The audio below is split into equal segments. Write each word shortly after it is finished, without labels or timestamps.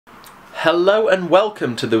Hello and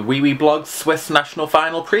welcome to the wiwibloggs Swiss National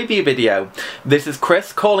Final preview video. This is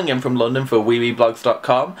Chris calling in from London for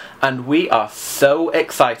wiwibloggs.com, and we are so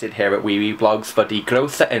excited here at wiwibloggs for the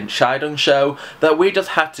Grosse Entscheidungsshow that we just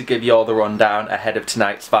had to give you all the rundown ahead of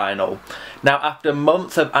tonight's final. Now, after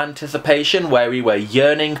months of anticipation where we were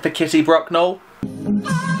yearning for Kitty Brocknell,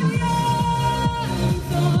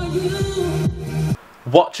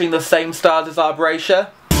 watching the same stars as our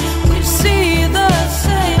Bracia,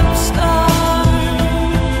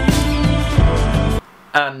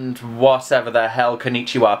 and whatever the hell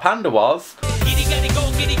Konnichiwa Panda was,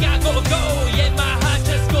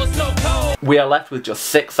 we are left with just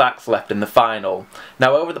 6 acts left in the final.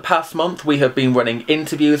 Now, over the past month we have been running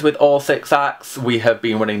interviews with all 6 acts, we have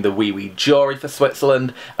been running the Wee Wee jury for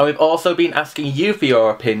Switzerland, and we've also been asking you for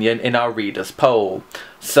your opinion in our readers poll.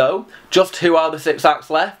 So, just who are the 6 acts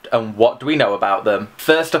left and what do we know about them?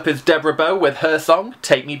 First up is Deborah Bough with her song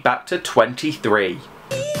Take Me Back to 23.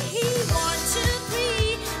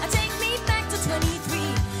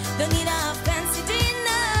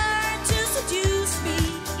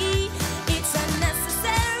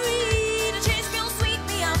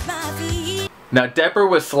 Now, Deborah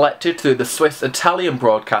was selected through the Swiss-Italian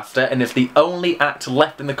broadcaster and is the only act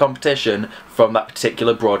left in the competition from that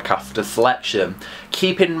particular broadcaster's selection.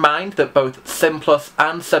 Keep in mind that both Simplus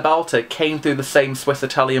and Sebalta came through the same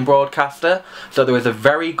Swiss-Italian broadcaster, so there is a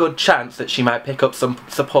very good chance that she might pick up some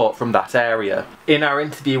support from that area. In our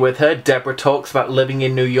interview with her, Deborah talks about living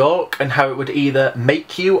in New York and how it would either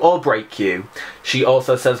make you or break you. She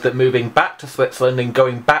also says that moving back to Switzerland and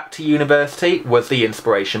going back to university was the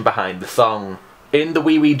inspiration behind the song. In the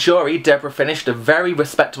Wee Wee jury, Deborah finished a very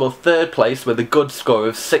respectable 3rd place with a good score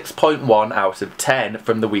of 6.1 out of 10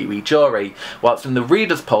 from the Wee Wee jury, whilst in the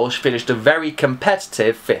readers poll she finished a very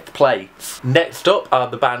competitive 5th place. Next up are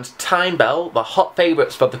the band Timebelle, the hot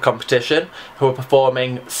favourites for the competition, who are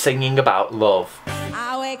performing Singing About Love.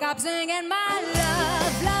 I wake up singing my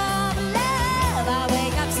love, love, love. I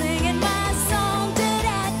wake up singing my song,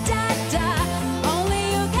 da-da-da-da.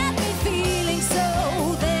 Only you got me feeling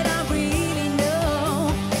so that I really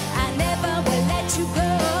know I never will let you go.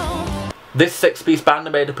 This 6-piece band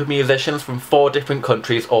are made up of musicians from 4 different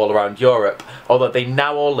countries all around Europe, although they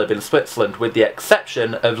now all live in Switzerland, with the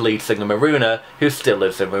exception of lead singer Maruna, who still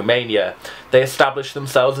lives in Romania. They established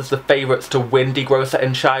themselves as the favourites to win the Grosse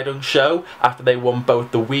Entscheidungsshow after they won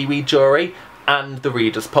both the Wee Wee jury and the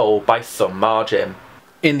readers poll by some margin.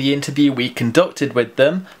 In the interview we conducted with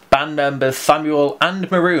them, band members Samuel and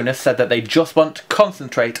Maruna said that they just want to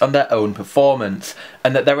concentrate on their own performance,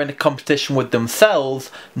 and that they're in a competition with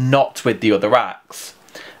themselves, not with the other acts.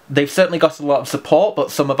 They've certainly got a lot of support,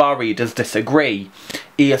 but some of our readers disagree.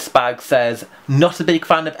 Spag says, not a big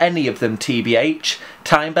fan of any of them TBH.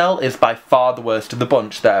 Timebelle is by far the worst of the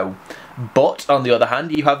bunch though. But, on the other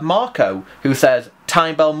hand, you have Marco, who says,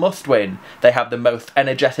 Timebelle must win. They have the most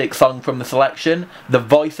energetic song from the selection, the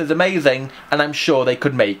voice is amazing, and I'm sure they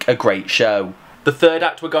could make a great show. The 3rd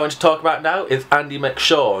act we're going to talk about now is Andy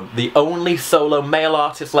McSean, the only solo male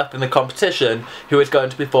artist left in the competition, who is going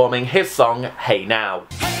to be performing his song, Hey Now.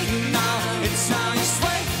 Hey now, it's how you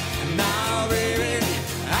sway, now baby,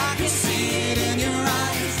 I can see it in your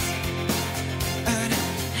eyes. And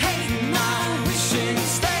hey now, we shouldn't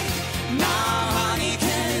stay, now honey,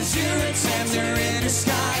 'cause you're a tempter in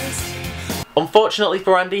disguise. Unfortunately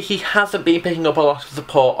for Andy, he hasn't been picking up a lot of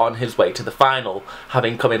support on his way to the final,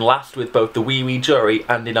 having come in last with both the Wee Wee jury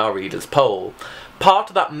and in our readers poll. Part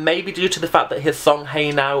of that may be due to the fact that his song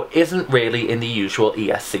Hey Now isn't really in the usual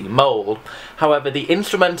ESC mould. However, the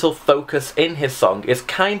instrumental focus in his song is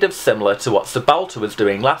kind of similar to what Sebalta was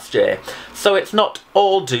doing last year, so it's not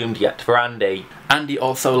all doomed yet for Andy. Andy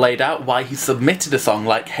also laid out why he submitted a song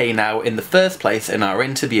like Hey Now in the first place in our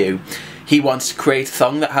interview. He wants to create a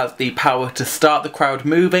song that has the power to start the crowd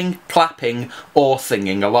moving, clapping, or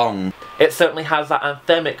singing along. It certainly has that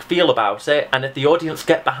anthemic feel about it, and if the audience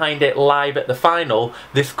get behind it live at the final,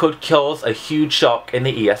 this could cause a huge shock in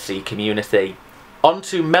the ESC community. On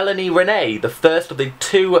to Melanie Rene, the first of the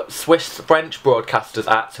 2 Swiss-French broadcasters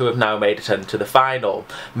acts who have now made it into the final.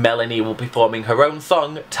 Melanie will be performing her own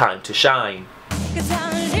song, Time to Shine.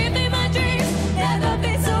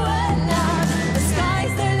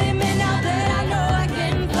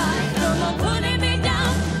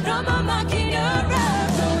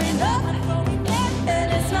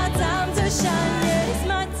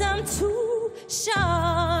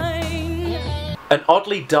 An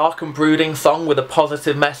oddly dark and brooding song with a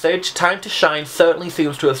positive message, Time to Shine certainly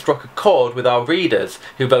seems to have struck a chord with our readers,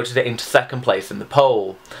 who voted it into second place in the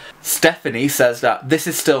poll. Stephanie says that this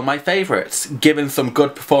is still my favourite. Given some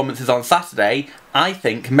good performances on Saturday, I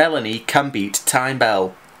think Melanie can beat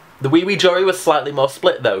Timebelle. The Wee jury was slightly more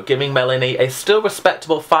split though, giving Melanie a still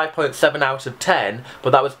respectable 5.7 out of 10,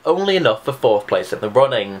 but that was only enough for 4th place in the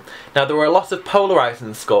running. Now there were a lot of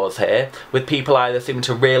polarising scores here, with people either seeming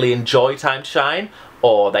to really enjoy Time to Shine,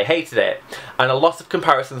 or they hated it, and a lot of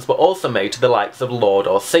comparisons were also made to the likes of Lorde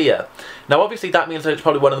or Sia. Now obviously that means that it's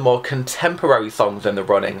probably one of the more contemporary songs in the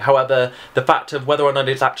running, however the fact of whether or not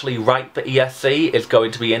it's actually right for ESC is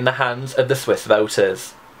going to be in the hands of the Swiss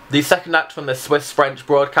voters. The second act from the Swiss-French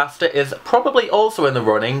broadcaster is probably also in the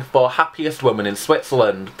running for Happiest Woman in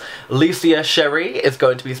Switzerland. Licia Chery is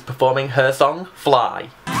going to be performing her song, Fly.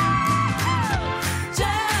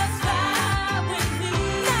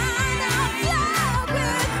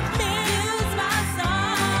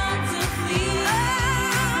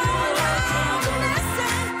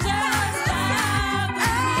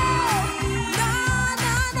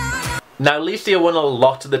 Now Licia won a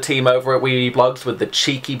lot of the team over at wiwibloggs with the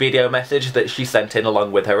cheeky video message that she sent in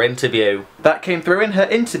along with her interview. That came through in her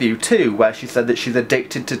interview too, where she said that she's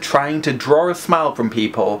addicted to trying to draw a smile from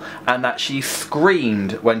people and that she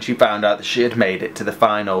screamed when she found out that she had made it to the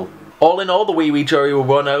final. All in all, the Wee jury will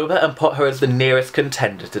run over and put her as the nearest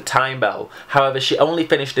contender to Timebelle. However, she only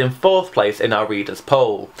finished in 4th place in our readers'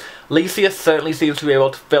 poll. Licia certainly seems to be able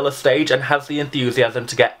to fill a stage and has the enthusiasm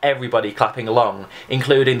to get everybody clapping along,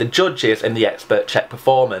 including the judges in the expert check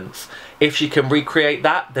performance. If she can recreate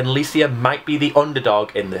that, then Licia might be the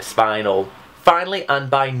underdog in this final. Finally, and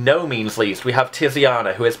by no means least, we have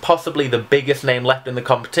Tiziana, who is possibly the biggest name left in the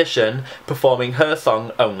competition, performing her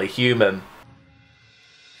song Only Human.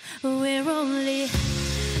 We're only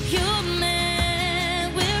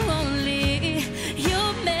human, we're only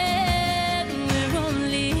human, we're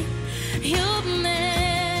only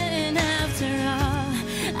human after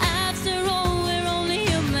all, we're only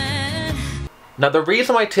human. Now the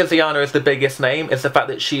reason why Tiziana is the biggest name is the fact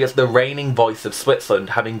that she is the reigning voice of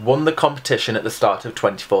Switzerland, having won the competition at the start of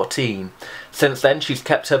 2014. Since then she's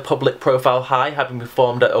kept her public profile high, having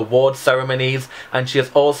performed at award ceremonies, and she has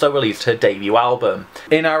also released her debut album.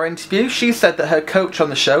 In our interview she said that her coach on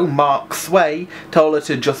the show, Mark Sway, told her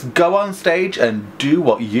to just go on stage and do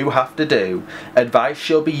what you have to do, advice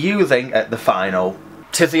she'll be using at the final.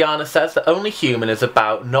 Tiziana says that Only Human is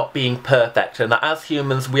about not being perfect and that as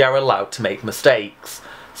humans we are allowed to make mistakes.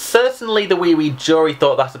 Certainly the Wee jury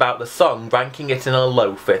thought that about the song, ranking it in a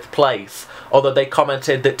low 5th place, although they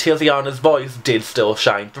commented that Tiziana's voice did still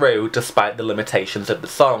shine through despite the limitations of the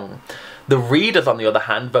song. The readers, on the other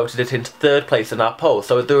hand, voted it into 3rd place in our poll,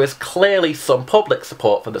 so there is clearly some public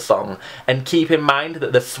support for the song, and keep in mind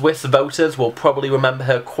that the Swiss voters will probably remember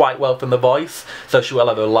her quite well from The Voice, so she will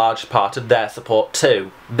have a large part of their support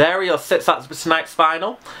too. There are your stats for tonight's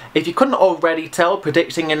final. If you couldn't already tell,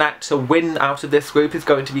 predicting an act to win out of this group is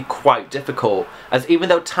going to be quite difficult, as even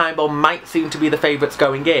though Timebelle might seem to be the favourites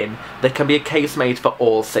going in, there can be a case made for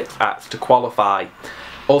all 6 acts to qualify.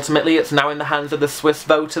 Ultimately, it's now in the hands of the Swiss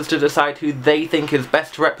voters to decide who they think is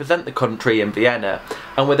best to represent the country in Vienna,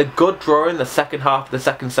 and with a good draw in the second half of the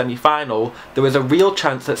second semi-final, there is a real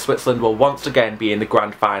chance that Switzerland will once again be in the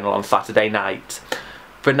grand final on Saturday night.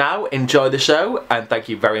 For now, enjoy the show, and thank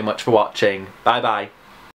you very much for watching. Bye bye.